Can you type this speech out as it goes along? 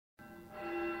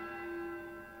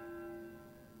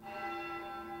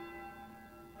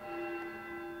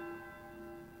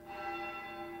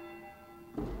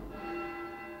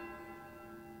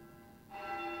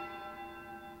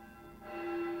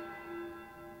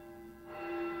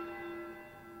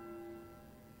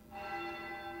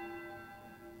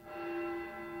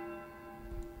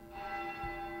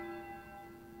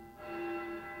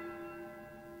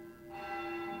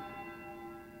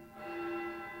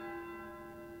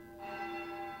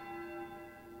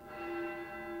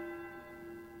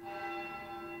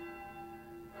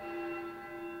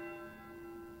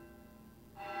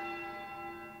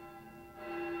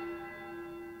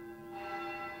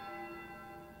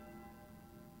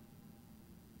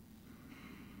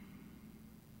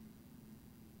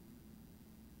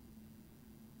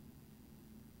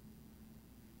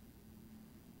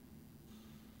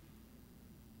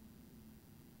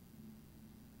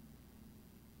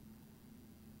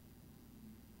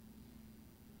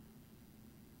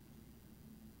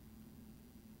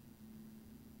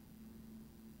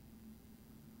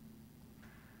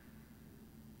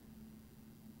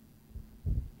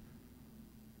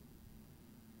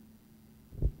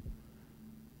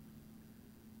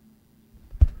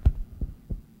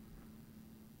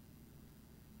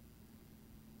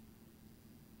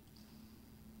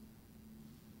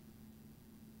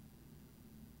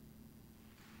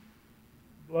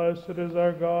Blessed is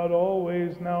our God,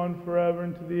 always, now and forever,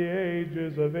 and to the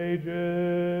ages of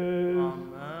ages.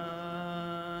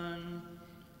 Amen.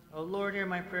 O Lord, hear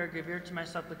my prayer. Give ear to my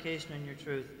supplication in your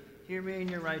truth. Hear me in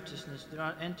your righteousness. Do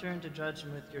not enter into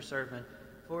judgment with your servant.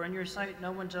 For in your sight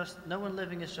no one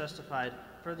living is justified.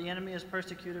 For the enemy has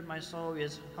persecuted my soul. He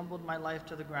has humbled my life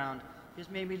to the ground. He has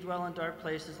made me dwell in dark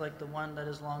places like the one that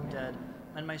is long dead.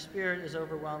 And my spirit is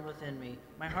overwhelmed within me.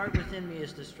 My heart within me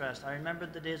is distressed. I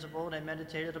remembered the days of old. I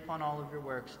meditated upon all of your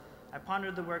works. I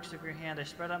pondered the works of your hand. I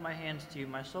spread out my hands to you.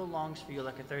 My soul longs for you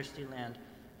like a thirsty land.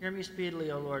 Hear me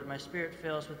speedily, O Lord. My spirit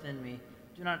fails within me.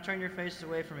 Do not turn your face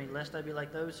away from me, lest I be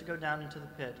like those who go down into the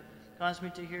pit. Cause me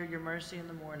to hear your mercy in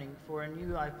the morning, for in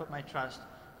you I put my trust.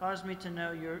 Cause me to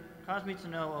know,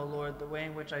 O Lord, the way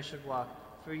in which I should walk.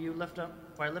 For I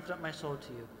lift up my soul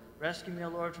to you. Rescue me, O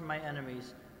Lord, from my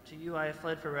enemies. To you I have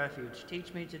fled for refuge.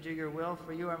 Teach me to do your will,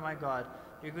 for you are my God.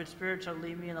 Your good spirit shall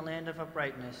lead me in the land of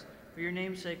uprightness. For your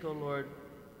name's sake, O Lord,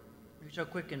 you shall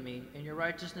quicken me. In your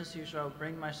righteousness you shall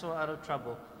bring my soul out of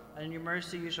trouble. And in your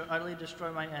mercy you shall utterly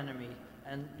destroy my enemy.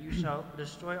 And you shall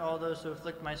destroy all those who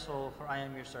afflict my soul, for I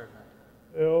am your servant.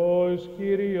 Θεός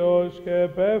Κύριος και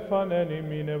επέφανεν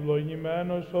ημίν,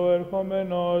 ευλογημένος ο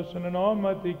ερχόμενος εν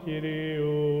ονόματι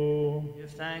Κυρίου.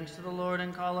 Give thanks to the Lord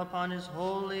and call upon his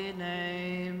holy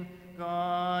name.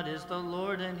 God is the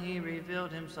Lord, and he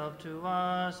revealed himself to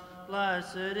us.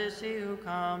 Blessed is he who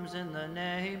comes in the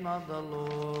name of the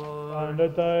Lord.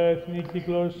 Πάντα τα έθνη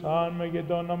κυκλωσάν με και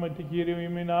το όνομα του Κυρίου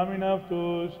ημίν άμην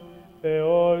αυτούς.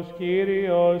 Θεός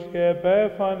Κύριος και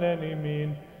επέφανεν ημίν,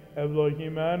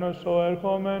 ευλογημένος ο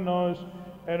ερχόμενος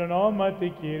εν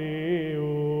ονόματι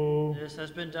Κυρίου. This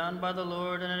has been done by the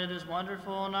Lord, and it is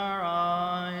wonderful in our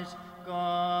eyes.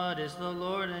 God is the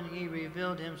Lord, and he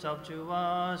revealed himself to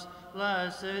us.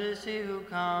 Blessed is he who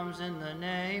comes in the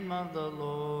name of the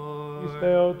Lord. Εις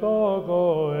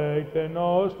Θεοτόκο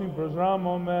εκτενώς την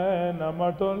προσγράμμομεν,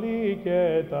 αμαρτωλή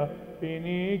και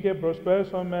ταπεινή και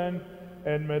προσπέσομεν,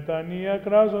 εν μετανία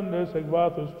κράζοντες εκ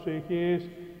βάθους ψυχής,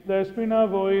 δέσποινα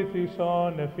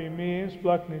βοήθησον εφημείς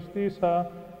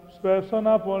πλακνιστήσα, σπεύσον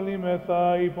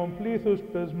απολύμεθα υπον πλήθους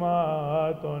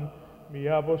πεσμάτων, μη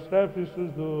αποστρέψεις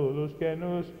τους δούλους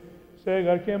καινούς,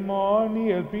 σέγαρ και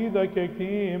μόνη ελπίδα και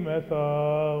κτήμεθα.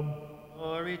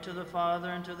 Glory to the Father,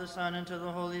 and to the Son, and to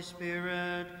the Holy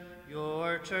Spirit. Your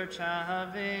church,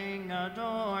 having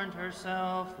adorned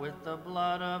herself with the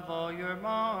blood of all your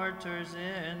martyrs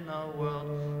in the world,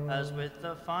 as with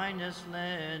the finest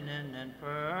linen and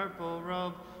purple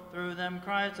robe, through them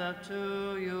cries out to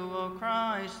you, O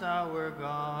Christ our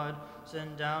God.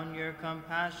 Send down your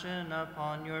compassion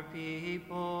upon your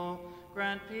people.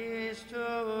 Grant peace to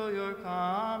your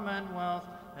commonwealth,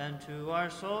 and to our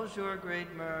souls your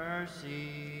great mercy.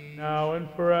 Now and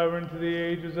forever, and to the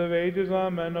ages of ages,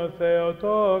 Amen. O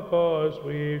Theotokos,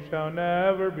 we shall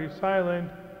never be silent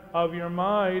of your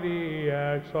mighty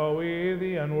acts. All we,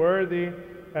 the unworthy,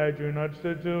 had you not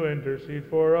stood to intercede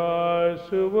for us,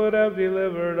 who would have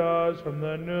delivered us from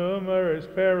the numerous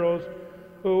perils,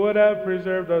 who would have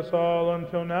preserved us all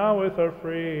until now with our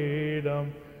freedom.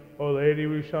 O Lady,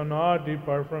 we shall not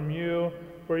depart from you,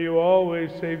 for you always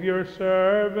save your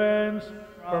servants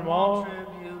from all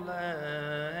tribulation.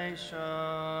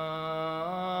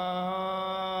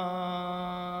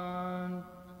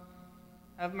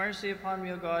 Have mercy upon me,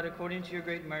 O God, according to your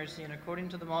great mercy, and according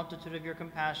to the multitude of your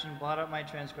compassion, blot out my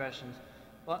transgressions.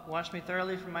 Wash me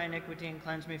thoroughly from my iniquity and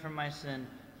cleanse me from my sin.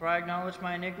 For I acknowledge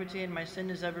my iniquity, and my sin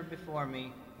is ever before me.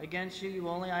 Against you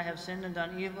only I have sinned and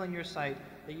done evil in your sight,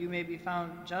 that you may be found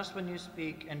just when you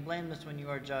speak, and blameless when you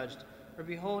are judged. For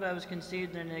behold, I was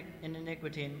conceived in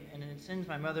iniquity, and in sins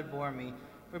my mother bore me.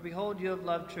 For behold, you have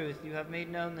loved truth. You have made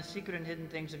known the secret and hidden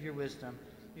things of your wisdom.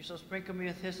 You shall sprinkle me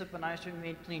with hyssop, and I shall be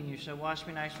made clean. You shall wash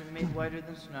me, and I shall be made whiter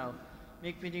than snow.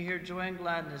 Make me to hear joy and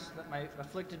gladness, that my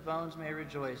afflicted bones may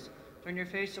rejoice. Turn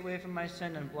your face away from my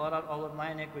sin, and blot out all of my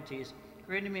iniquities.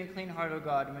 Create in me a clean heart, O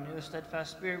God, and renew a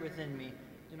steadfast spirit within me.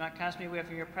 Do not cast me away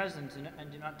from your presence,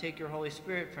 and do not take your Holy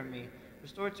Spirit from me.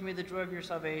 Restore to me the joy of your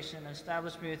salvation, and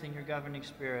establish me within your governing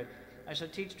spirit. I shall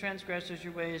teach transgressors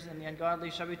your ways, and the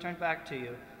ungodly shall be turned back to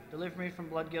you. Deliver me from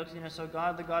blood guiltiness, O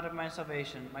God, the God of my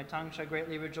salvation. My tongue shall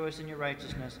greatly rejoice in your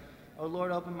righteousness. O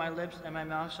Lord, open my lips, and my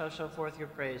mouth shall show forth your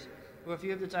praise. For if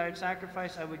you have desired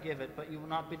sacrifice, I would give it, but you will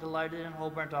not be delighted in whole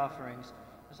burnt offerings.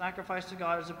 The sacrifice to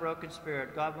God is a broken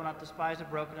spirit. God will not despise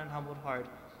a broken and humbled heart.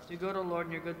 Do good, O Lord,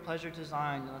 in your good pleasure to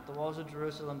Zion, and let the walls of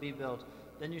Jerusalem be built.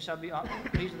 Then you shall be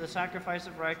pleased with the sacrifice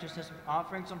of righteousness, with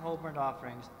offerings and whole burnt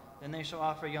offerings. Then they shall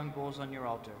offer young bulls on your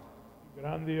altar.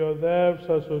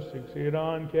 Γρανδιοδεύσας ως την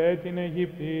ξηράν και την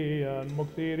Αιγυπτίαν,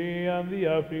 μοκτηρίαν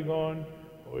διαφυγών,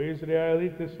 Ο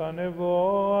Ισραηλίτης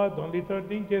ανεβώ, τον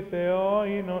λυτρωτήν και Θεό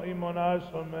είναι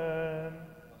ημονάσομεν.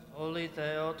 Holy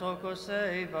Theotokos,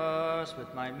 save us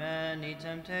with my many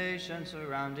temptations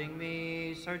surrounding me.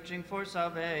 Searching for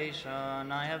salvation,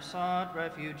 I have sought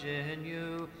refuge in you.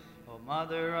 O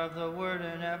Mother of the Word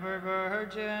and ever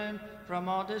Virgin, from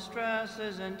all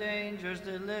distresses and dangers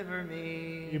deliver me.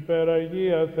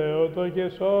 Υπεραγία Θεότοκε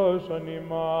σώσον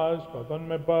ημάς, παθών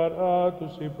με παρά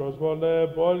τους η προσβολέ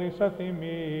πόλης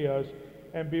αθυμίας,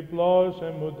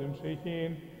 εμπιπλώσεν μου την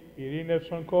ψυχήν,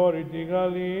 ειρήνευσον κόρη τη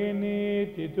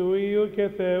γαλήνη, τη του Υιού και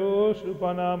Θεού σου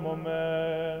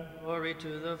πανάμωμε. Glory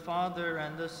to the Father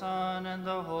and the Son and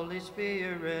the Holy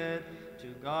Spirit,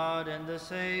 to God and the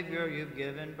Savior you've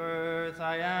given birth.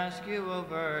 I ask you, O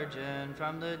Virgin,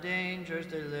 from the dangers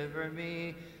deliver me.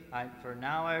 For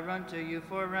now I run to you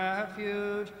for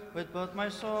refuge, with both my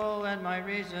soul and my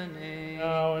reasoning.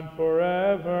 Now and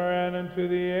forever and into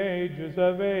the ages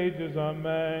of ages,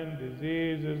 amen.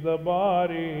 Disease is the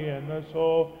body and the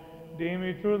soul. Deem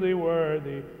me truly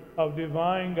worthy of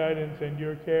divine guidance and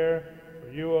your care.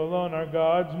 For you alone are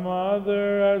God's mother,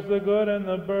 as the good and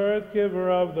the birth giver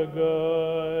of the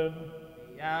good.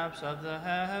 The apse of the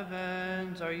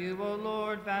heavens are you, O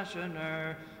Lord, fashioner,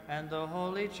 and the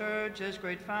Holy Church, his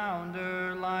great founder,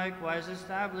 likewise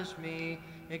established me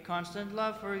a constant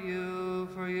love for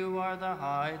you are the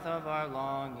height of our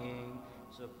longing,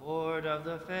 support of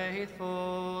the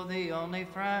faithful, the only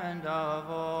friend of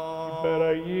all.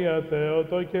 Υπεραγία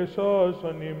Θεότοκε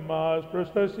σώσον ημάς,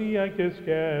 προστασία και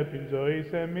σκέπην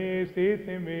ζωής εμείς τη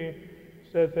θυμή.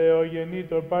 Σε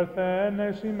Θεογεννήτωρ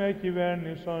παρθένες είμαι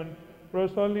κυβέρνησον,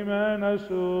 προς το λιμένα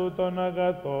σου των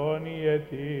αγαθών η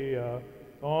αιτία.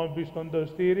 Τον πιστον το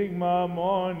στήριγμα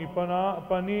μόνοι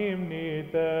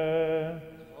πανύμνητε.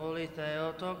 Holy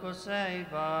Theotokos,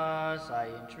 save us. I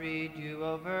entreat you,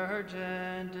 O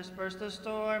Virgin, disperse the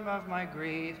storm of my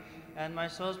grief, and my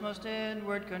soul's most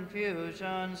inward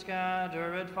confusion, scatter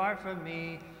it far from me.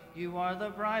 You are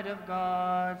the bride of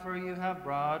God, for you have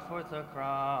brought forth the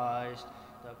Christ,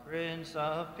 the Prince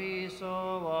of Peace, O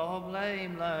all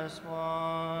blameless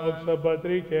one. Δόξα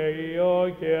Πατρί και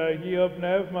Υιό και Αγίο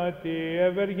Πνεύματι,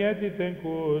 ευεργέτητεν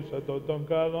κούσατο των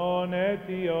καλών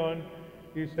αιτιών,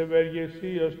 της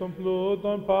ευεργεσίας των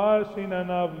πλούτων πάσιν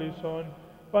ανάβλησον,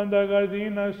 πάντα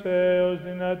γαρδίνασε ως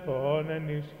δυνατόν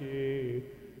ενισχύ.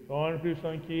 Τον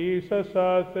Χριστον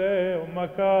κοίσασα Θεό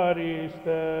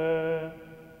μακάριστε.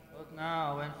 Both now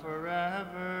and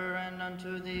forever and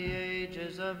unto the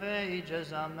ages of ages,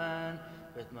 amen.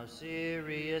 With most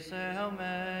serious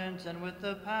ailments and with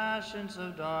the passions of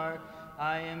dark,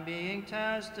 I am being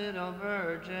tested, O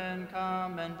Virgin,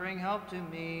 come and bring help to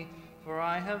me. For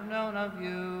I have known of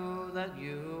you that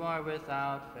you are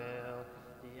without fail,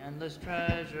 the endless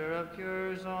treasure of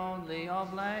cures only, all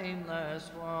blameless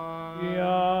one.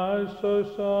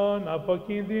 Διάσωσον από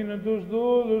κίνδυνο τους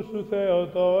δούλους σου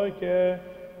Θεοτόκε,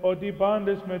 ότι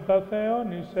πάντες μετά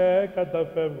Θεόν εισέ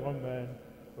καταφεύγομεν,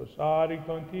 προς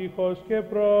άρρηκτον τείχος και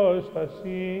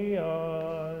προστασίαν.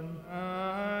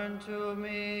 Turn to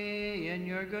me in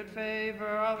your good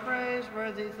favor, O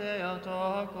praiseworthy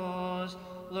Theotokos.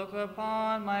 Look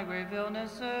upon my grave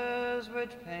illnesses,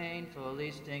 which painfully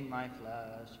sting my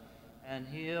flesh, and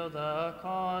heal the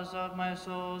cause of my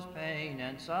soul's pain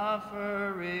and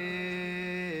suffering.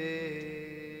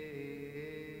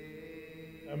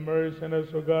 Have mercy on us,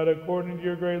 O God, according to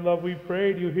your great love, we pray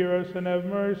you, hear us and have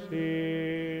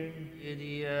mercy.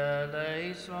 Kyrie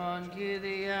eleison,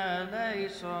 Kyrie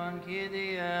eleison,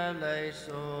 Kyrie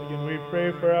eleison. Again, we pray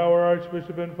for our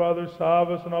Archbishop and Father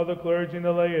Savas and all the clergy and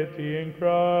the laity in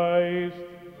Christ.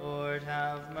 Lord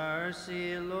have mercy,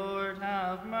 Lord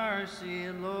have mercy,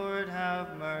 Lord have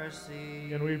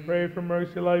mercy. And we pray for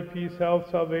mercy, life, peace, health,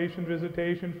 salvation,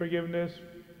 visitation, forgiveness,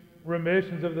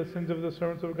 remissions of the sins of the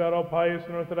servants of God, all pious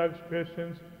and Orthodox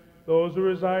Christians, those who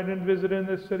reside and visit in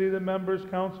this city, the members,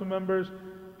 council members,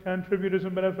 contributors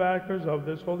and benefactors of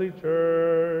this holy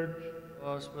church.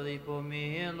 Господи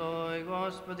помилуй,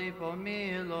 Господи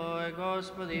помилуй,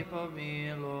 Господи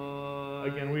помилуй.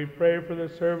 Again, we pray for the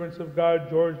servants of God,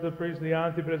 George the priest,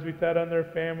 Leonti, Presbyter and their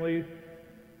family,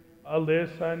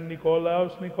 Alyssa and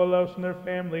Nikolaus and their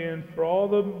family, and for all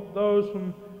those whom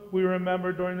we remember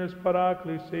during this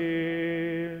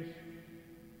Paraklesis.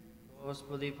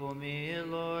 Господи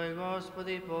помилуй,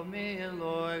 Господи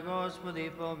помилуй, Господи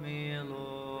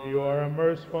помилуй. You are a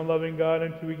merciful and loving God,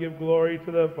 and to we give glory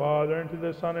to the Father, and to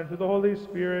the Son, and to the Holy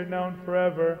Spirit, now and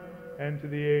forever, and to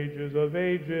the ages of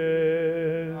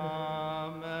ages.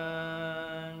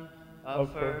 Amen. A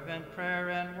Of fervent prayer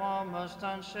and one most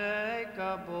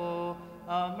unshakable,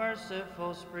 a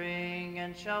merciful spring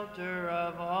and shelter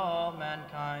of all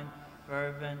mankind.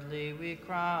 Fervently we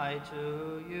cry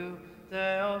to you,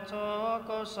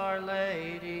 Theotokos, Our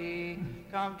Lady.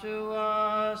 Come to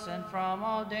us, and from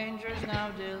all dangers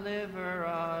now deliver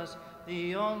us,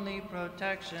 the only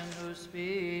protection who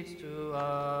speeds to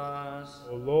us.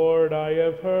 O Lord, I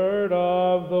have heard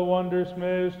of the wondrous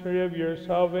mystery of your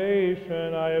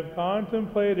salvation. I have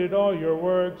contemplated all your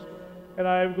works, and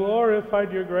I have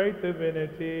glorified your great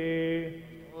divinity.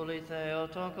 Holy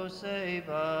Theotokos, save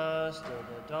us, till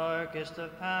the darkest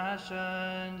of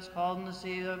passions, called in the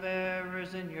sea of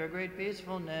errors in your great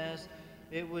peacefulness.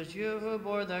 It was you who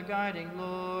bore the guiding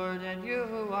Lord, and you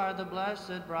who are the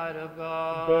blessed bride of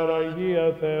God.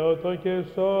 Υπεραγία Θεότοκε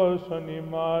σώσον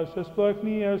ημάς,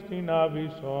 εσπλαχνίας την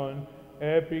άβυσσον,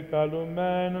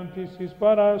 επικαλουμένων της εις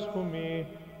παράσχουμη,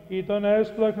 ή των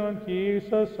έσπλαχνων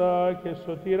κύσασα και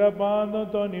σωτήρα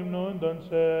πάντων των υμνούντων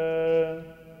σε.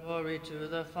 Glory to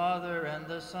the Father, and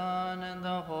the Son, and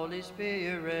the Holy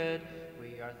Spirit.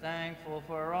 We are thankful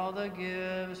for all the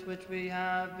gifts which we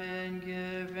have been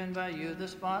given by you, the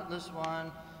spotless one.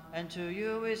 And to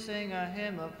you we sing a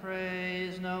hymn of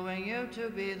praise, knowing you to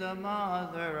be the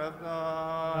Mother of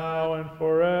God. Now and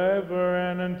forever,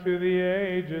 and unto the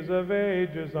ages of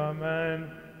ages. Amen.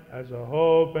 As a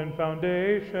hope and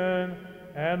foundation,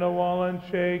 and a wall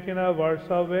unshaken of our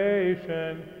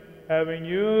salvation, having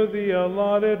you the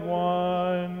allotted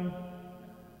one.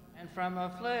 And from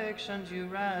afflictions you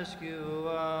rescue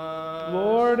us.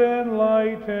 Lord,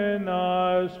 enlighten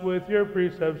us with your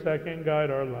precepts that can guide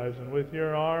our lives, and with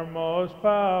your arm most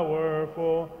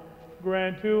powerful,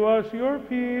 grant to us your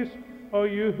peace, O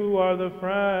you who are the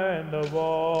friend of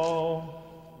all.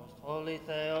 Most holy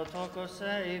Theotokos,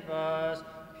 save us.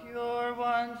 Pure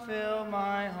one, fill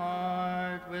my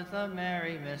heart with a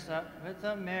merriment,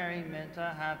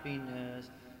 a happiness.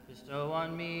 Bestow on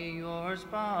me your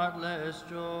spotless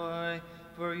joy,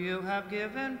 for you have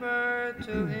given birth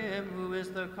to him who is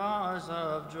the cause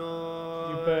of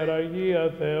joy. Υπεραγία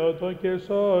Θεότοκε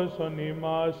σώσον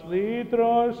ημάς,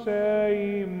 λύτρωσε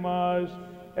ημάς,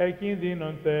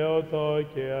 εκίνδυνον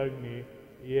Θεότοκε αγνή,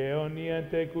 η αιωνία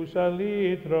τεκούσα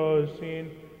λύτρωσιν,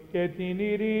 και την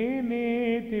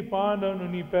ειρήνη τι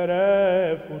πάντων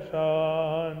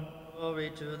υπερεύουσαν. Glory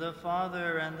to the Father,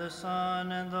 and the Son,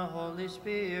 and the Holy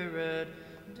Spirit.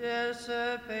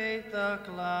 Dissipate the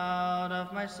cloud of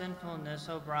my sinfulness,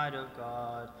 O bride of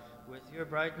God, with your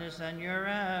brightness and your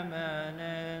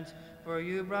eminence. For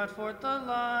you brought forth the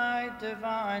light,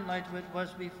 divine light, which was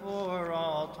before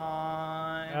all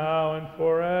time. Now and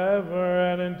forever,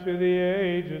 and into the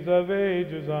ages of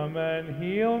ages. Amen.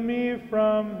 Heal me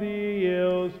from the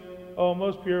ills, O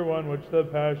most pure one, which the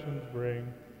passions bring.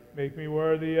 Make me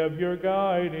worthy of your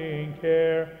guiding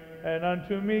care, and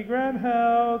unto me grant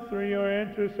health through your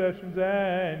intercessions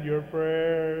and your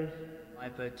prayers. My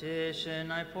petition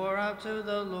I pour out to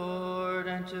the Lord,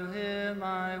 and to him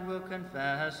I will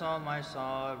confess all my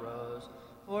sorrows.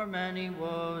 For many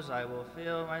woes I will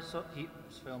fill my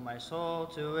soul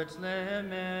to its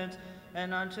limits, and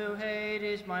unto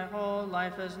Hades my whole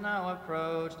life has now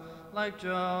approached. Like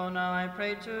Jonah I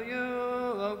pray to you,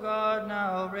 O God,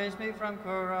 now raise me from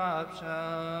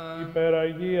corruption.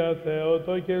 Υπεραγία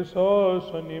Θεότοκε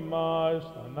σώσον ημάς,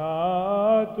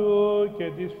 θανάτου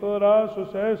και της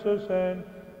φθοράσος έσωσεν,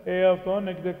 εαυτόν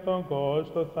εκδεκτόν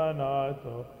κόστο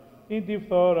θανάτο. Ειν τη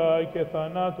φθορά και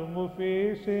θανάτου μου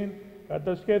φύσιν,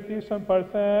 κατασχέθησαν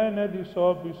παρθένε της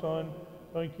όπισον,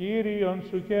 των Κύριων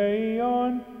σου και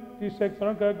Υιών, της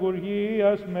εχθρών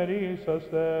κακουργίας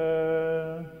μερίσαστε.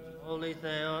 Holy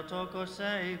Theotokos,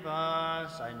 save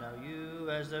us. I know you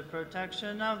as the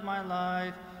protection of my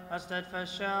life, a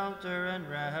steadfast shelter and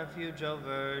refuge, O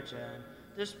Virgin.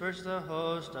 Disperse the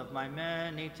host of my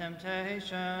many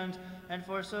temptations, and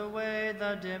force away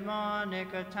the demonic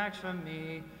attacks from me.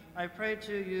 I pray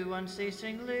to you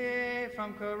unceasingly,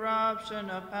 from corruption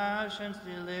of passions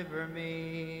deliver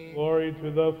me. Glory to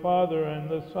the Father, and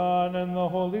the Son, and the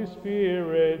Holy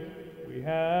Spirit. We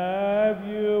have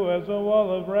you as a wall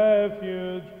of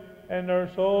refuge, and our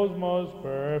soul's most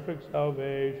perfect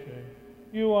salvation.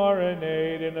 You are an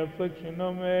aid in affliction,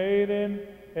 O Maiden,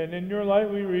 and in your light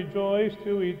we rejoice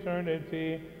to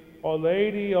eternity. O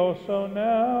Lady, also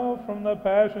now from the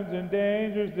passions and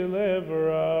dangers deliver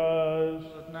us.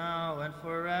 Now and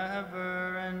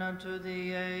forever, and unto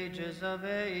the ages of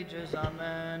ages.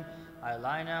 Amen. I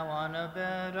lie now on a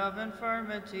bed of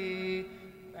infirmity,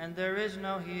 and there is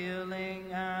no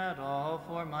healing at all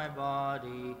for my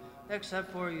body,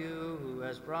 except for you who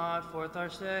has brought forth our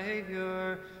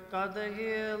Savior, God the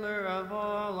healer of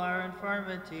all our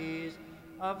infirmities.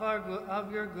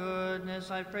 Of your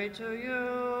goodness I pray to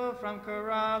you, from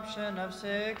corruption of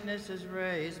sicknesses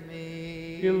raise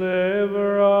me.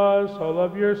 Deliver us, all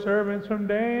of your servants, from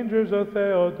dangers, O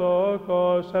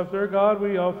Theotokos. After God,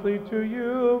 we all flee to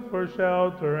you for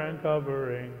shelter and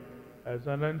covering, as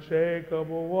an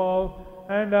unshakable wall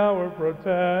and our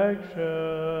protection.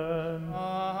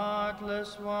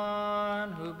 Heartless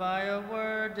one, who by a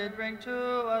word did bring to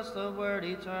us the word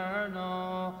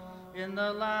eternal, in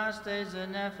the last days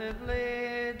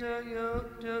ineffably do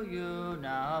you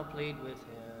now plead with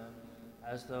him,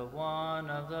 as the one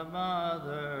of the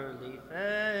motherly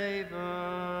favor.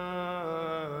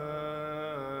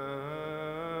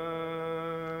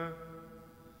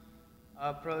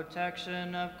 A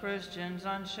protection of Christians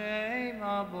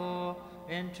unshameable,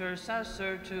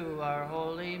 intercessor to our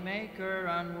holy Maker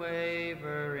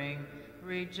unwavering,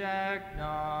 reject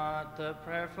not the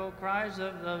prayerful cries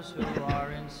of those who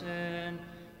are in sin.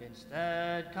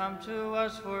 Instead, come to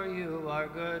us, for you are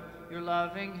good. Your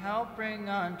loving help bring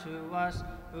unto us,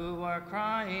 who are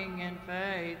crying in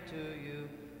faith to you.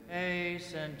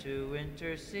 Hasten to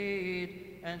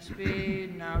intercede, and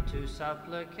speed now to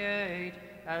supplicate,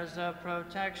 as a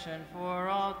protection for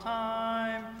all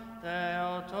time,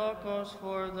 Theotokos,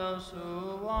 for those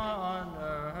who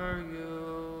honor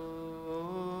you.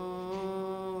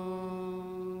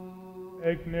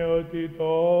 Εκ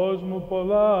νεοτήτως μου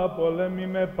πολλά πολέμη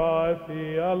με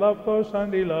πάθη, αλλά αυτός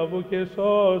αντιλάβου και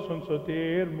σώσον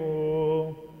σωτήρ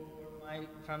μου.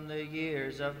 From the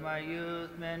years of my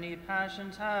youth, many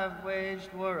passions have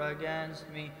waged war against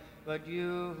me, but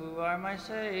you, who are my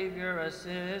Savior,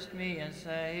 assist me and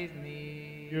save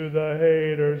me. You, the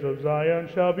haters of Zion,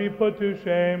 shall be put to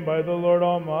shame by the Lord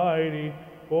Almighty,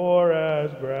 for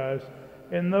as grass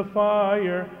in the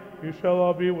fire you shall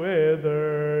all be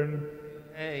withered.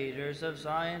 Haters of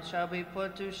Zion shall be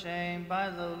put to shame by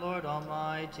the Lord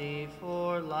Almighty,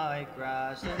 for like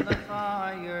grass in the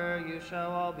fire you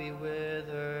shall all be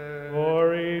withered.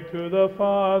 Glory to the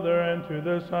Father, and to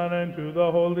the Son, and to the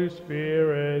Holy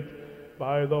Spirit.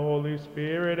 By the Holy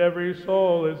Spirit every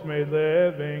soul is made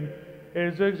living,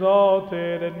 is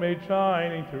exalted and made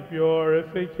shining through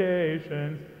purification,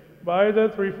 by the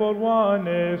threefold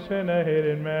oneness in a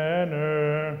hidden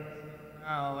manner.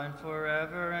 Now and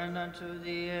forever and unto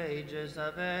the ages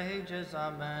of ages.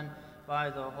 Amen. By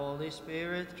the Holy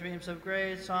Spirit streams of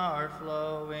grace are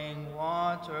flowing,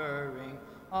 watering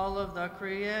all of the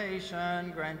creation,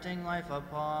 granting life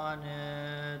upon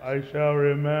it. I shall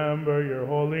remember your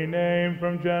holy name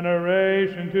from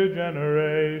generation to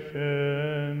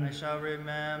generation. I shall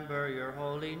remember your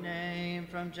holy name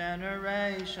from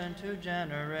generation to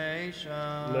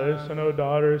generation. Listen, O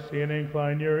daughters, see and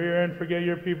incline your ear, and forget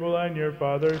your people and your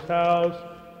father's house,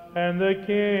 and the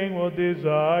king will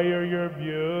desire your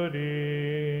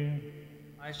beauty.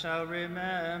 I shall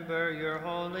remember your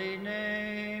holy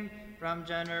name from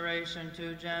generation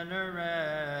to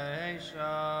generation.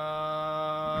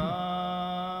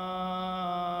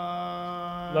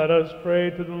 Let us pray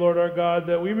to the Lord our God,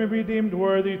 that we may be deemed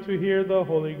worthy to hear the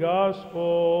holy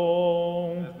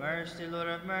gospel. Have mercy, Lord,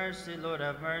 have mercy, Lord,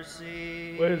 have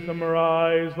mercy. Wisdom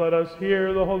arise, let us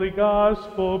hear the holy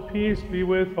gospel. Peace be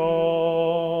with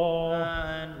all.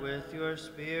 And with your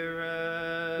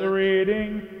spirit. The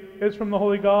reading is from the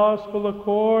Holy Gospel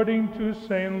according to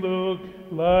St. Luke.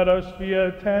 Let us be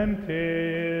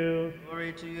attentive.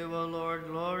 Glory to you, O Lord,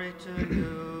 glory to you.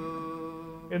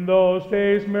 In those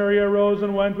days Mary arose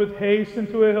and went with haste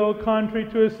into a hill country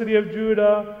to a city of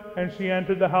Judah, and she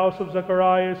entered the house of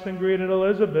Zacharias and greeted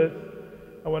Elizabeth.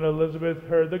 And when Elizabeth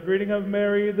heard the greeting of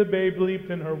Mary, the babe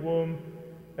leaped in her womb.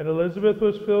 And Elizabeth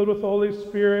was filled with the Holy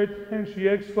Spirit, and she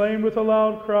exclaimed with a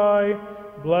loud cry,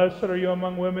 Blessed are you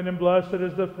among women, and blessed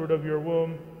is the fruit of your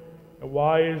womb. And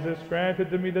why is this granted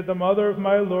to me, that the mother of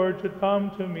my Lord should come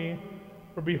to me?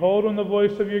 For behold, when the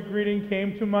voice of your greeting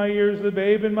came to my ears, the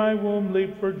babe in my womb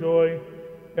leaped for joy.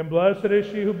 And blessed is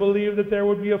she who believed that there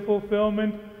would be a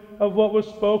fulfillment of what was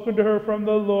spoken to her from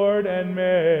the Lord. And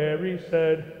Mary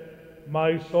said,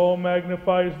 My soul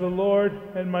magnifies the Lord,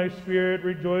 and my spirit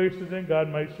rejoices in God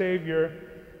my Savior.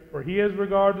 For he has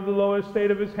regarded the low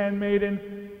estate of his handmaiden.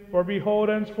 For behold,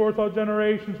 henceforth all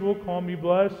generations will call me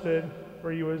blessed.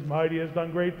 For he who is mighty has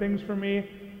done great things for me,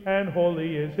 and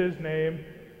holy is his name.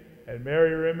 And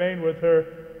Mary remained with her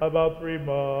about 3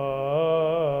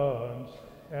 months,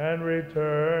 and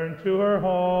returned to her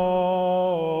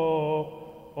home.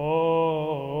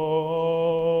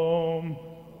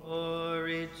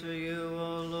 Glory to you,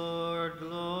 O Lord,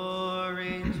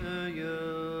 glory to you.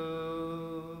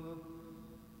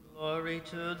 Glory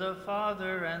to the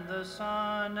Father, and the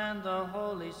Son, and the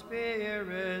Holy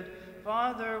Spirit,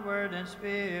 Father, Word, and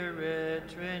Spirit,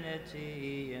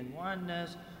 Trinity in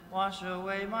oneness, wash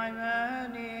away my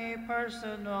many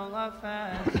personal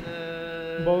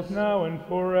offenses. both now and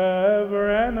forever,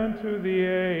 and unto the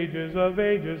ages of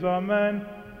ages. Amen.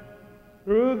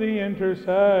 Through the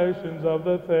intercessions of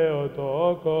the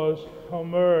Theotokos, O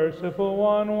merciful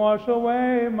one, wash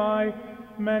away my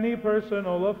many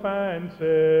personal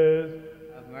offenses.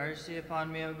 Have mercy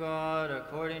upon me, O God,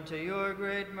 according to your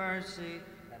great mercy,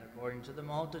 and according to the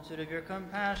multitude of your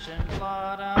compassion,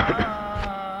 blot out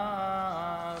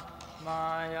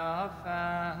my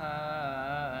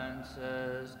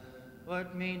offenses.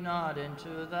 Put me not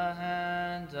into the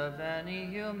hands of any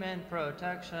human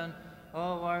protection,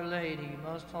 O Our Lady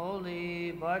most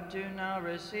holy, but do now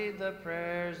receive the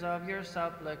prayers of your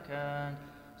supplicant.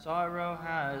 Sorrow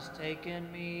has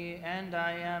taken me, and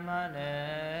I am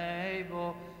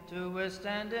unable to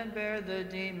withstand and bear the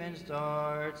demon's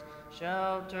darts.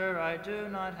 Shelter I do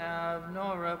not have,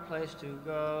 nor a place to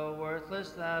go,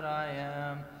 worthless that I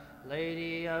am.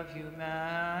 Lady of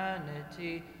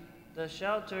humanity, the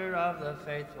shelter of the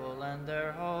faithful and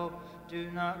their hope,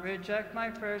 do not reject my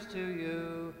prayers to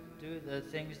you. Do the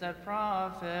things that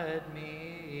profit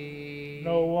me.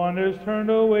 No one is turned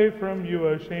away from you,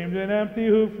 ashamed and empty,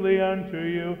 who flee unto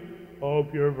you. O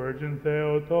pure Virgin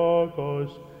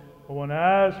Theotokos, no one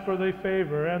asks for the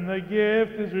favor, and the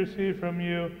gift is received from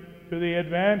you to the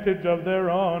advantage of their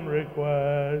own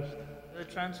request. The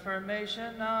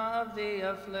transformation of the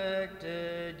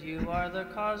afflicted, you are the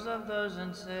cause of those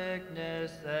in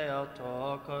sickness,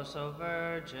 Theotokos, O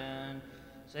Virgin.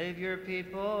 Save your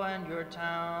people and your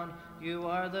town. You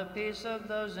are the peace of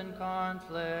those in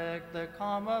conflict, the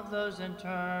calm of those in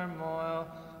turmoil,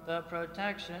 the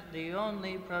protection, the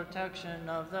only protection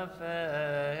of the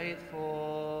faithful.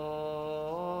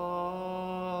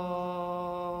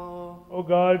 O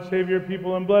God, save your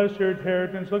people and bless your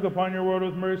inheritance. Look upon your world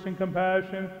with mercy and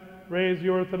compassion. Raise the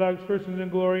Orthodox Christians in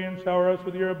glory and shower us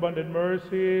with your abundant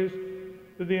mercies.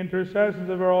 Through the intercessions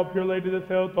of our all pure Lady, the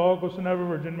Theotokos, and ever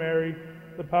Virgin Mary,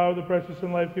 the power of the precious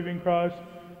and life-giving cross,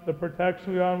 the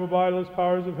protection of the honorable bodiless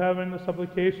powers of heaven, the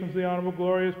supplications of the honorable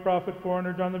glorious prophet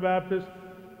foreigner John the Baptist,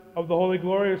 of the holy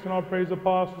glorious and all praised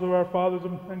apostles of our fathers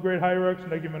and great hierarchs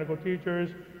and ecumenical teachers,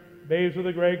 babes of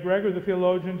the great Gregory the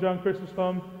theologian, John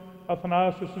Chrysostom,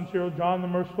 Athanasius and Cyril, John the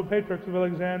merciful patriarchs of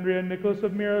Alexandria, Nicholas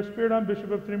of Myra, Spiridon,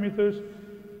 bishop of Trimithus,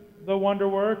 the wonder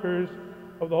workers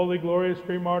of the holy glorious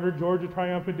great martyr George the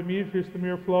triumphant, Demetrius the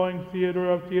mere flowing,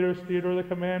 Theodore of Titus, Theodore the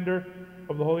commander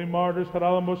of the holy martyrs,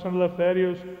 Caralamos and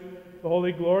Eleftherios, the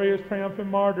holy glorious triumphant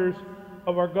martyrs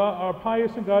of our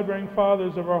pious and God-bearing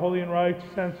fathers, of our holy and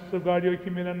righteous ancestors of God,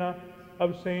 Joachimina,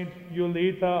 of Saint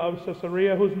Eulita of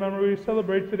Caesarea, whose memory we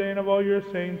celebrate today, and of all your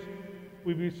saints.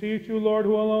 We beseech you, Lord,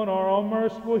 who alone are all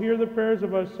merciful, hear the prayers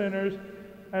of us sinners,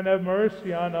 and have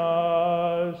mercy on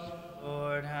us.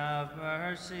 Lord, have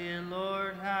mercy,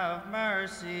 Lord, have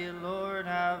mercy, Lord,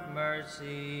 have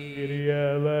mercy. Kyrie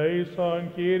eleison,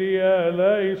 Kyrie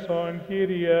eleison,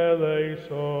 Kyrie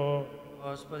eleison.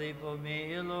 Господи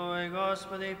помилуй,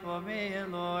 Господи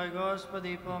помилуй,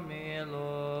 Господи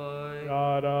помилуй.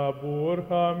 Yara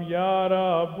Burham,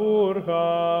 Yara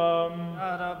Burham.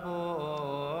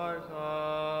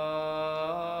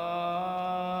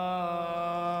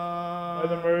 By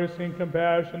the mercy and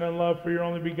compassion and love for your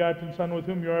only begotten Son, with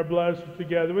whom you are blessed,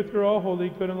 together with your all holy,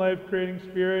 good and life-creating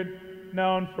Spirit,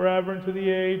 now and forever, into the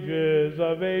ages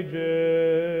of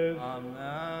ages.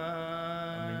 Amen.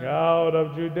 Out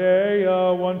of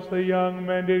Judea, once the young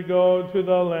men did go to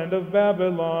the land of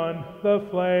Babylon, the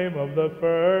flame of the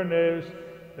furnace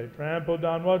they trampled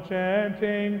down while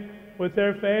chanting with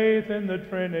their faith in the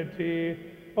Trinity.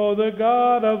 O the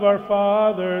God of our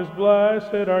fathers,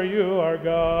 blessed are you, our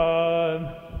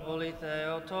God. Holy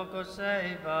Theotokos,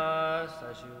 save us,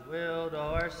 as you willed, O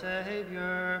our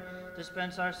Savior.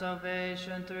 Dispense our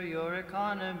salvation through your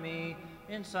economy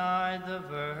inside the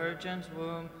Virgin's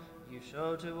womb. You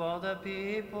showed to all the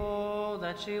people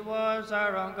that she was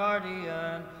our own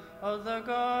guardian. O the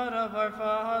God of our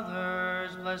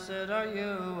fathers, blessed are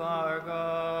you, our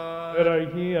God.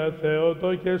 Herahia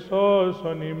Theotokes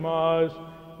osον imάς,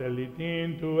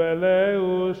 τελητήν του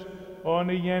ελέους, ον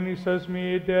γέννησας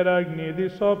μήτερα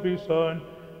γνίδης όπισον,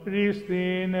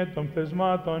 ρίστην των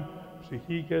πτεσμάτων,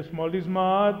 ψυχήκες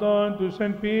μολυσμάτων, τους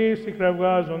εν πίστη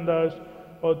κραυγάζοντας,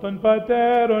 ο των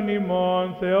πατέρων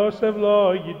ημών Θεός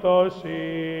ευλόγητος.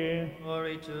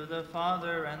 Glory to the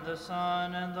Father, and the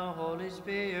Son, and the Holy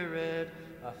Spirit,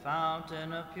 a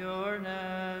fountain of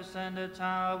pureness, and a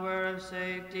tower of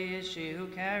safety is she who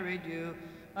carried you,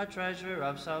 a treasure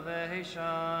of salvation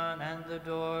and the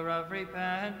door of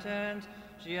repentance.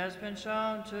 She has been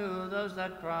shown to those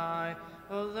that cry,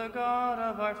 O the God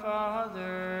of our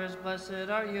fathers, blessed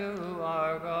are you,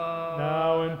 our God.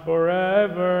 Now and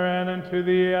forever, and unto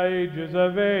the ages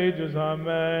of ages.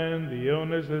 Amen. The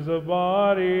illnesses of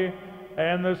body,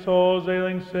 and the soul's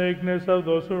ailing sickness of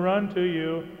those who run to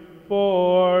you,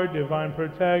 for divine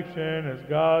protection as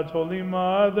God's holy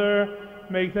mother,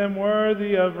 make them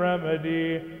worthy of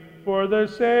remedy. For the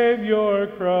Savior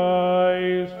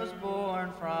Christ Was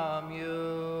born from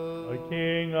you. the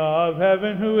King of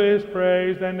heaven, who is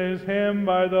praised and is hymned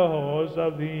by the host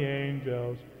of the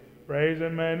angels. Praise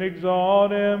him and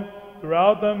exalt him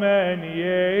throughout the many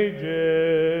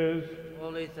ages.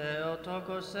 Holy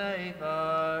Theotokos, save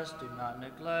us. Do not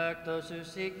neglect those who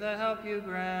seek the help you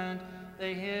grant.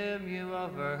 They hymn you, O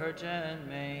Virgin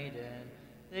Maiden.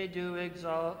 They do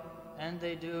exalt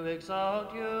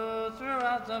you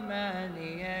throughout the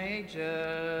many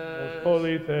ages. Most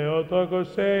holy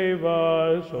Theotokos, save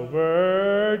us. O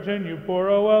Virgin, you pour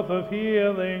a wealth of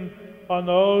healing on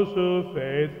those who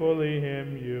faithfully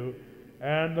hymn you,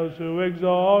 and those who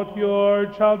exalt your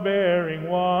childbearing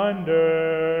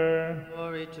wonder.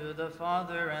 Glory to the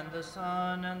Father, and the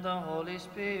Son, and the Holy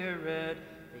Spirit.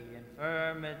 The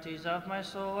infirmities of my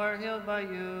soul are healed by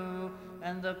you,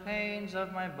 and the pains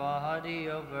of my body,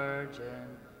 O Virgin,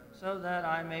 so that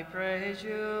I may praise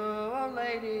you, O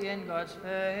Lady, in God's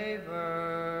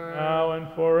favor. Now and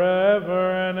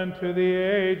forever, and unto the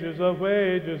ages of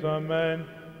ages. Amen.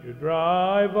 You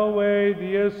drive away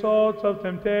the assaults of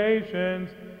temptations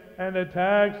and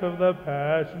attacks of the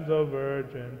passions, O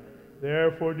Virgin.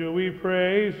 Therefore do we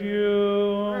praise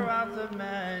you. Throughout the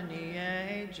many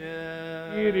ages.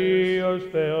 Kyrios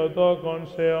Θεοτόκον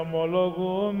σε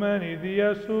ομολογούμενοι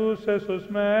διασούς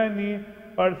εσωσμένοι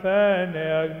παρθένε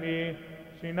αγνοί,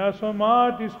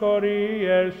 συνασωμάτης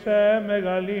χωρίες σε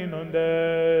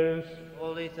μεγαλύνοντες.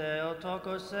 Holy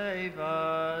Theotokos, save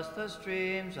us. The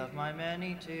streams of my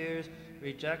many tears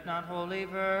reject not, Holy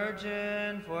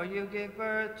Virgin, for you gave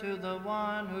birth to the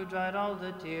one who dried all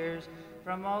the tears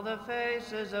from all the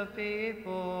faces of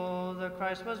people. The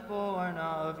Christ was born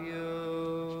of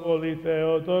you. Holy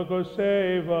Theotokos,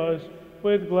 save us.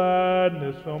 With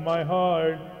gladness fill my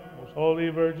heart, most holy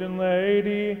Virgin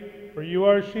Lady, for you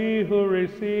are she who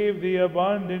received the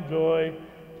abundant joy.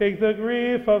 Take the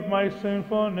grief of my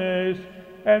sinfulness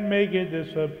and make it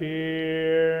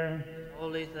disappear.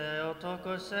 Holy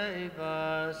Theotokos, save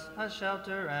us, a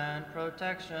shelter and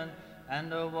protection,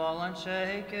 and a wall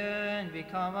unshaken.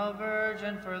 Become a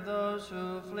virgin for those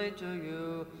who flee to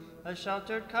you, a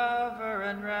sheltered cover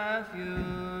and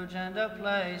refuge, and a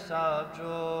place of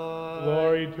joy.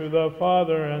 Glory to the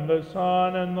Father, and the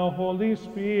Son, and the Holy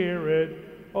Spirit.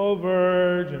 O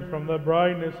Virgin, from the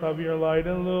brightness of your light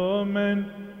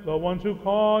illumine the ones who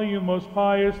call you most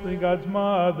piously God's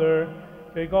Mother.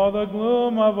 Take all the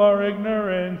gloom of our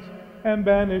ignorance and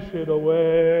banish it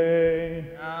away.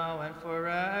 Now and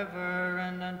forever,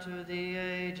 and unto the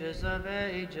ages of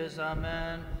ages.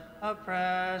 Amen.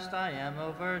 Oppressed I am,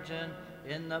 O Virgin,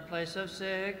 in the place of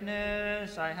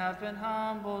sickness. I have been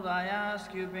humbled, I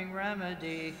ask you, bring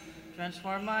remedy.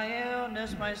 Transform my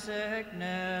illness, my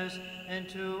sickness,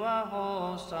 into a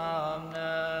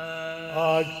wholesomeness.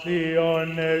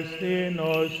 Axion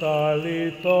estinos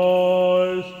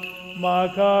alithos,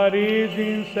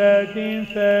 makarizin setin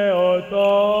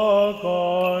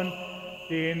Theotokon,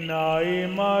 την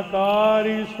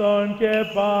αημακάριστον και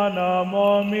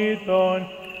παναμόμητον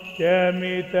και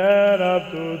μητέρα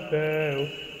του Θεού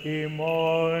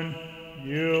ημών.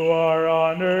 You are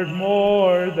honored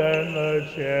more than the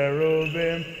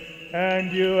cherubim,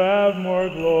 and you have more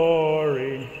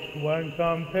glory when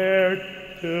compared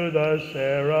to the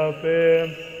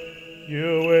seraphim.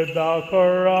 You without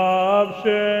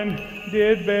corruption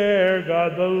did bear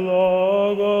God the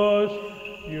Logos.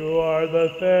 You are the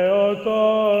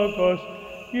Theotokos,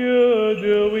 you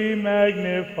do we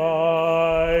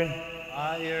magnify.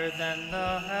 Higher than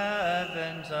the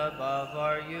heavens above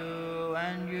are you,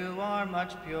 and you are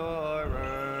much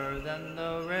purer than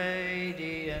the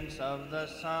radiance of the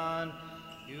sun.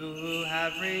 You who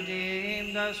have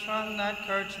redeemed us from the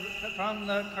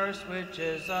curse which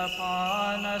is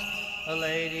upon us, a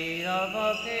lady of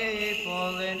a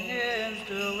people, in hymns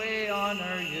do we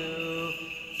honor you.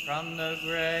 From the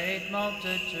great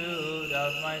multitude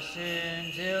of my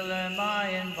sins, ill am I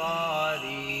in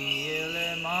body, ill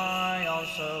am I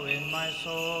also in my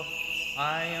soul.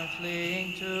 I am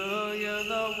fleeing to you,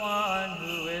 the one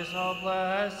who is all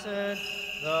blessed,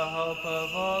 the hope of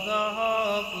all the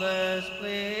hopeless.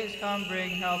 Please come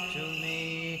bring help to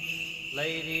me.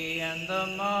 Lady and the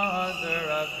mother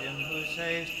of him who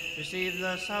saves, receive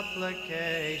the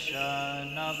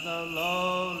supplication of the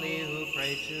lowly who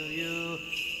pray to you.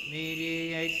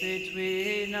 Mediate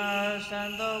between us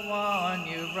and the one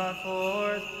you brought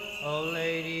forth. O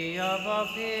Lady of all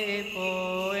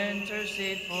people,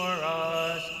 intercede for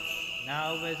us.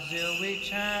 Now with zeal we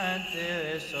chant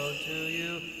this, O to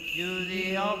you, you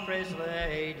the all-praised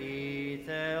Lady,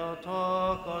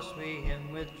 Theotokos, we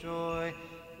hymn with joy.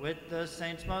 With the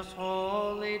saints most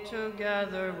holy,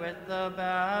 together with the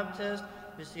Baptist,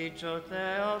 beseech, O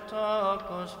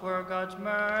Theotokos, for God's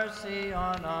mercy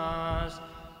on us.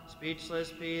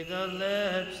 Speechless be the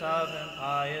lips of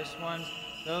impious ones,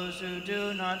 those who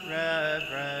do not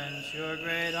reverence your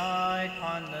great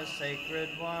icon, the sacred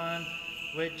one,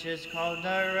 which is called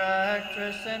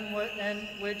Directress, and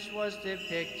which was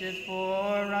depicted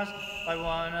for us by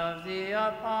one of the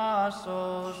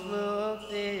apostles, Luke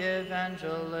the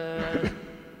evangelist.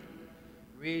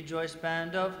 Rejoice,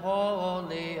 band of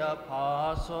holy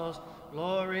apostles,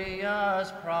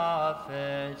 glorious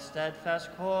prophets,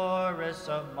 steadfast chorus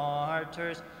of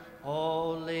martyrs,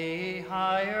 holy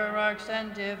hierarchs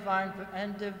and divine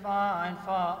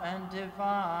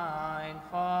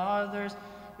fathers.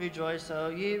 Rejoice, O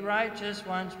ye righteous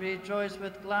ones, rejoice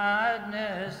with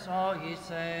gladness, all ye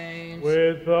saints.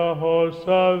 With the hosts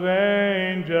of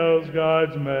angels,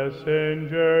 God's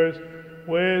messengers,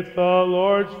 with the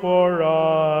Lord's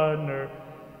forerunner,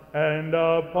 and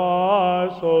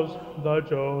apostles, the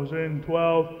chosen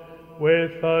 12,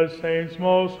 with the saints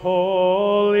most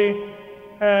holy,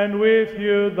 and with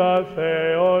you, the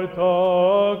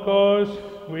Theotokos,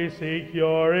 we seek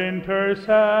your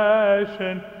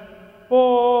intercession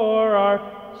for our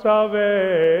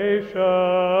salvation.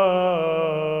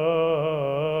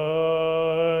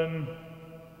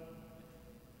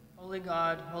 Holy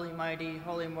God, holy mighty,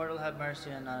 holy immortal, have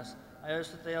mercy on us.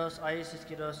 Ayos Theos, ayos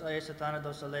Iskiros, ayos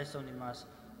Satanados, aleson imas.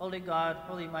 Holy God,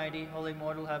 holy mighty, holy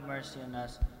immortal, have mercy on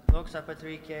us. Doxa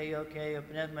patri keo keo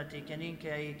pneumati kenin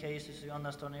kei Jesus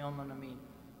ionas tonion amin.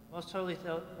 Most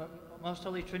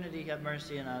holy Trinity, have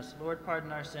mercy on us. Lord,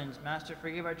 pardon our sins. Master,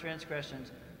 forgive our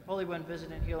transgressions. Holy One,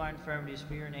 visit and heal our infirmities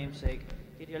for your name's sake.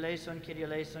 Kyrie eleison, Kyrie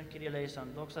eleison, Kyrie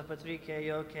eleison. Doxa patri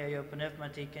keo keo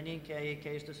pneumati kenin kei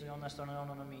Jesus ionas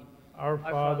tonion amin. Our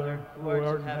Father, who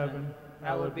art in heaven,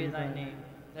 hallowed be thy name.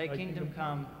 Thy kingdom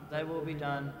come, thy will be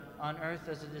done, on earth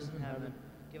as it is in heaven.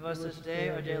 Give us this day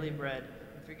our daily bread,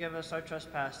 and forgive us our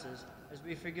trespasses, as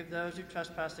we forgive those who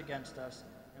trespass against us.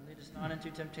 And lead us not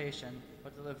into temptation,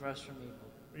 but deliver us from evil.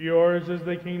 For yours is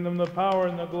the kingdom, the power,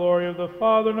 and the glory of the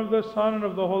Father, and of the Son, and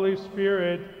of the Holy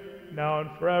Spirit, now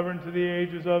and forever, and to the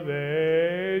ages of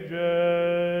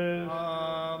ages.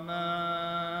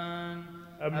 Amen.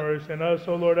 Have mercy on us,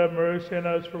 O Lord, have mercy on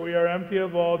us, for we are empty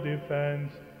of all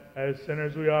defense. As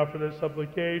sinners we offer the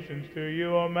supplications to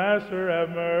you, O Master,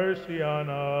 have mercy on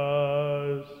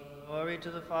us. Glory to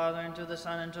the Father, and to the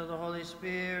Son, and to the Holy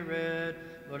Spirit.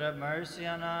 Lord, have mercy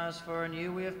on us, for in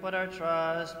you we have put our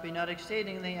trust. Be not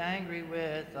exceedingly angry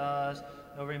with us,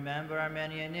 nor remember our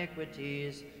many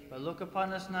iniquities, but look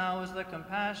upon us now as the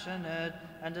compassionate,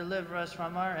 and deliver us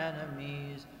from our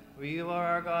enemies. For you are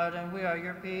our God, and we are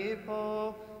your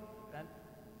people, and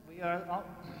we are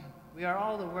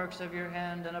all the works of your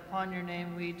hand, and upon your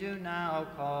name we do now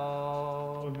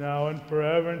call. Now and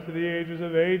forever, and to the ages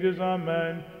of ages,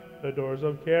 amen. The doors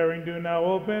of caring do now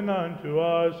open unto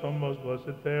us, O most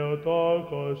blessed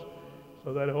Theotokos,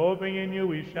 so that hoping in you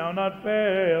we shall not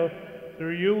fail.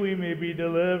 Through you we may be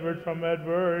delivered from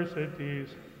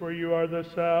adversities, for you are the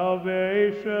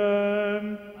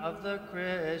salvation of the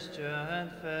Christian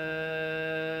faith.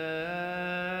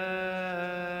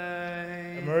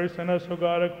 Have mercy on us, O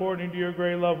God, according to your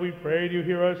great love, we pray you,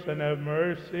 hear us and have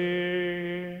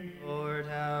mercy. Lord,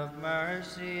 have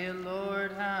mercy,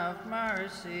 Lord, have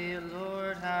mercy,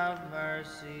 Lord, have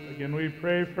mercy. Again we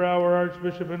pray for our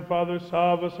Archbishop and Father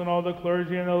Salvus and all the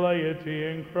clergy and the laity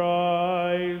in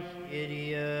Christ.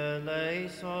 Kyrie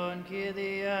eleison,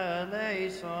 Kyrie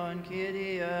eleison,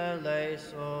 Kyrie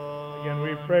eleison. Again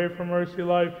we pray for mercy,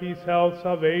 life, peace, health,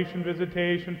 salvation,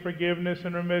 visitation, forgiveness,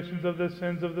 and remissions of the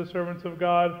sins of the servants of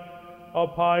God, all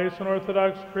pious and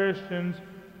orthodox Christians,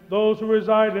 those who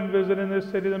reside and visit in this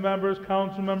city, the members,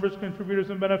 council members, contributors,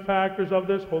 and benefactors of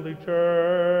this holy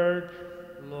church.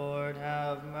 Lord,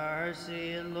 have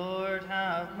mercy, Lord,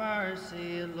 have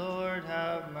mercy, Lord,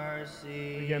 have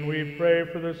mercy. Again, we pray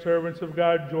for the servants of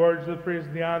God, George the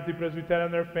priest, the anti-presbyterian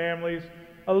and their families,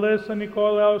 Alyssa,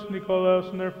 Nicolaus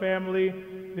and their family,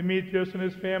 Demetrius and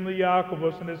his family,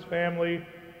 Jacobus and his family,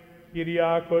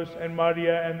 Kyriakos and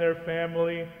Maria and their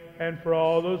family, and for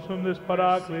all those whom this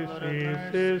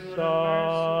Paraklesis is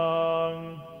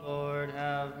sung. Lord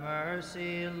have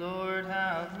mercy, Lord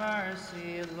have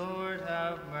mercy, Lord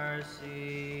have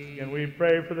mercy. And we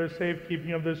pray for the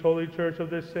safekeeping of this holy church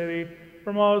of this city,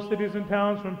 from all cities and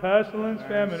towns, from pestilence,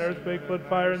 famine, earthquake, flood,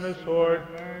 fire, and the sword,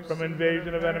 from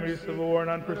invasion of enemies, civil war, and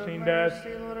unforeseen death.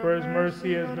 For his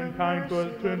mercy has been kind to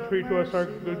us, to entreat to us our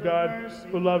good God,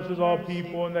 who loves his all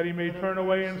people, and that he may turn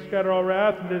away and scatter all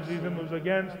wrath and disease that moves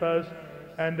against us,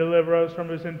 and deliver us from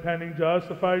his impending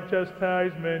justified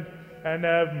chastisement, and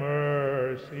have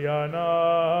mercy on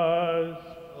us.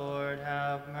 Lord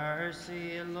have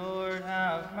mercy, Lord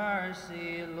have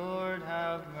mercy, Lord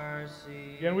have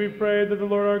mercy. Again we pray that the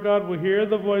Lord our God will hear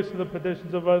the voice of the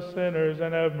petitions of us sinners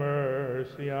and have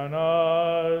mercy on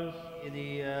us.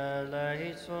 Kyrie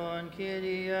eleison,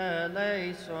 Kyrie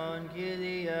eleison,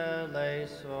 Kyrie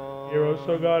eleison. Hear us,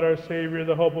 O God, our Savior,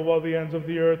 the hope of all the ends of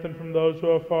the earth, and from those who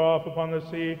are far off upon the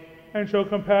sea, and show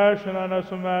compassion on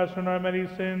us, O Master, in our many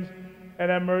sins, and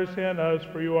have mercy on us,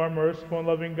 for you are merciful and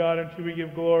loving God, and to you we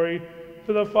give glory,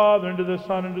 to the Father, and to the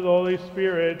Son, and to the Holy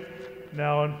Spirit,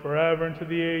 now and forever, and to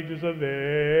the ages of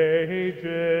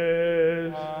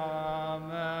ages.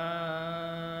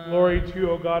 Amen. Glory to you,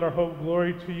 O God, our hope,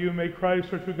 glory to you. May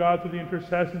Christ, our true God, through the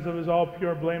intercessions of his all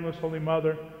pure, blameless Holy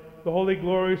Mother, the holy,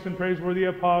 glorious, and praiseworthy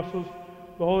apostles,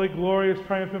 the holy, glorious,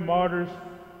 triumphant martyrs,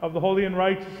 of the holy and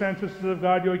righteous ancestors of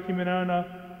God, Joachim and Anna,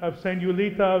 of Saint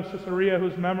Ulita of Caesarea,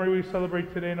 whose memory we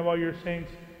celebrate today, and of all your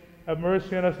saints, have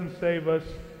mercy on us and save us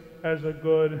as a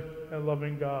good and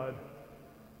loving God.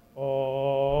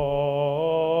 All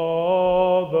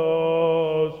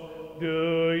those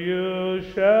do you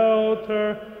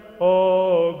shelter,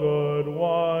 O good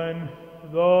one,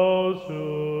 those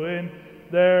who in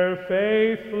their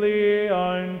faith flee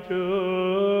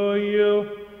unto you,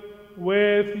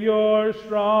 with your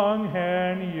strong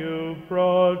hand you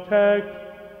protect.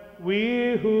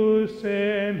 We who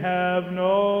sin have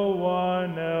no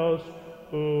one else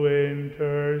who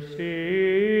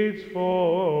intercedes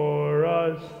for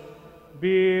us.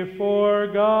 Before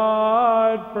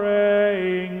God,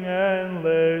 praying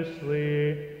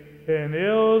endlessly in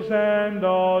ills and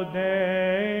all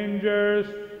dangers,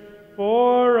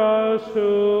 for us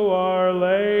who are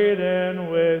laden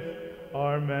with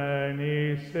our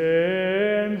many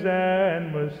sins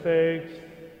and mistakes.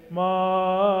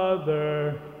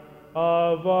 Mother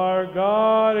of our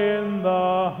God in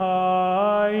the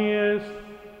highest,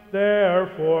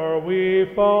 therefore we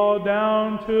fall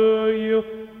down to you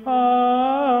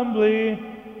humbly.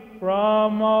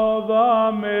 From all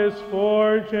the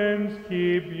misfortunes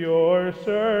keep your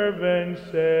servants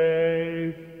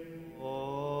safe.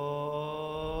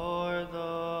 For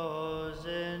those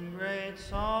in great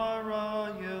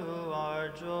sorrow you are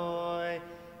joy,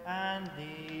 and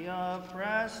the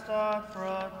oppressed are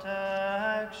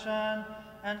protection,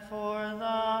 and for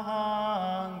the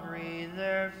hungry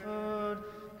their food.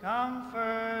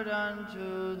 Comfort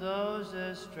unto those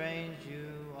estranged,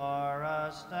 you are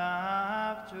a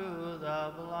staff to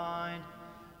the blind.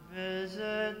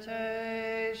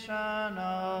 Visitation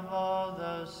of all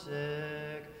the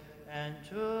sick, and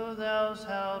to those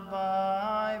held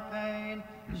by pain,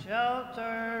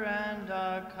 shelter and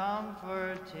a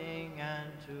comforting,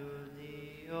 and to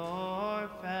the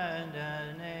orphan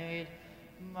and aid.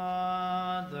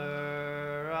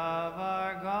 Mother of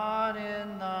our God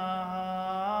in the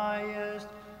highest,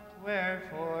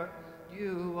 wherefore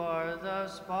you are the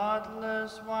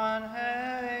spotless one,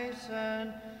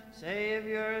 hasten, save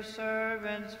your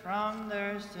servants from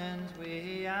their sins,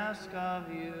 we ask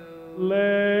of you.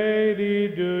 Lady,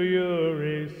 do you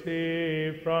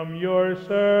receive from your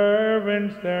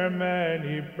servants their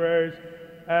many prayers,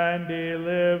 and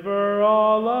deliver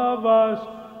all of us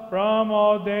from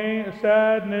all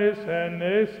sadness and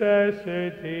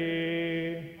necessity.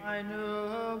 My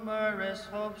numerous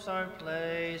hopes are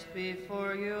placed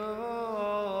before you,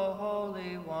 O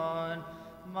Holy One.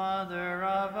 Mother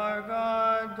of our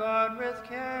God, guard with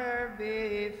care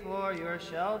before your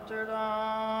sheltered arms.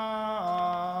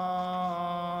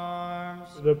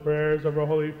 Through the prayers of our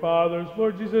Holy Fathers,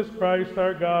 Lord Jesus Christ,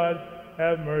 our God,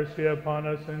 have mercy upon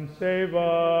us and save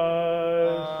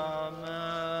us.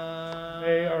 Amen.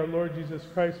 May our Lord Jesus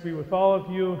Christ be with all of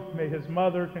you. May his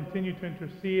mother continue to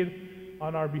intercede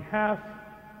on our behalf.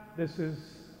 This is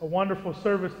a wonderful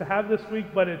service to have this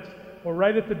week, but we're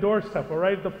right at the doorstep. We're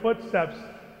right at the footsteps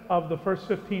of the first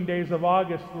 15 days of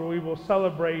August, where we will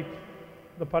celebrate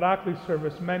the Paraklesis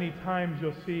service. Many times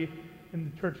you'll see in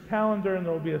the church calendar, and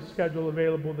there will be a schedule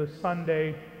available this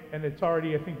Sunday, and it's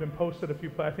already, I think, been posted a few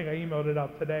places. I think I emailed it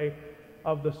out today,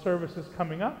 of the services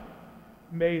coming up.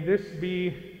 May this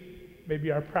be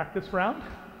maybe our practice round.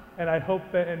 And I hope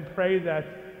that and pray that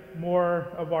more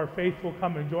of our faith will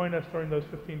come and join us during those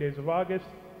 15 days of August.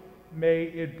 May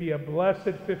it be a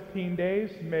blessed 15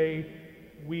 days. May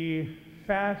we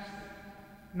fast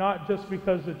not just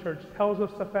because the church tells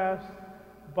us to fast,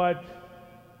 but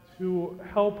to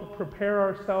help prepare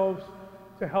ourselves,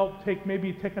 to help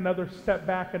maybe take another step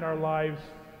back in our lives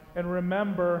and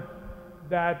remember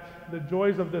that the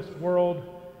joys of this world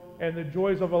and the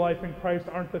joys of a life in Christ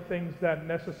aren't the things that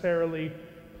necessarily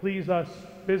please us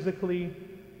physically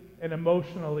and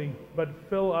emotionally, but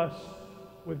fill us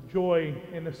with joy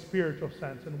in a spiritual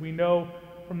sense. And we know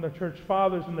from the church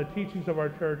fathers and the teachings of our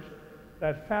church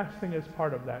that fasting is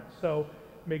part of that. So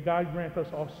may God grant us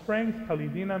all strength,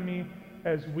 kalidinami,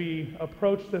 as we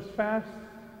approach this fast,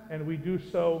 and we do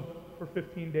so for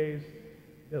 15 days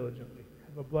diligently.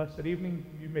 Have a blessed evening.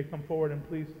 You may come forward and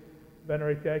please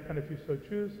venerate the icon if you so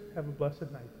choose. Have a blessed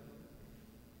night.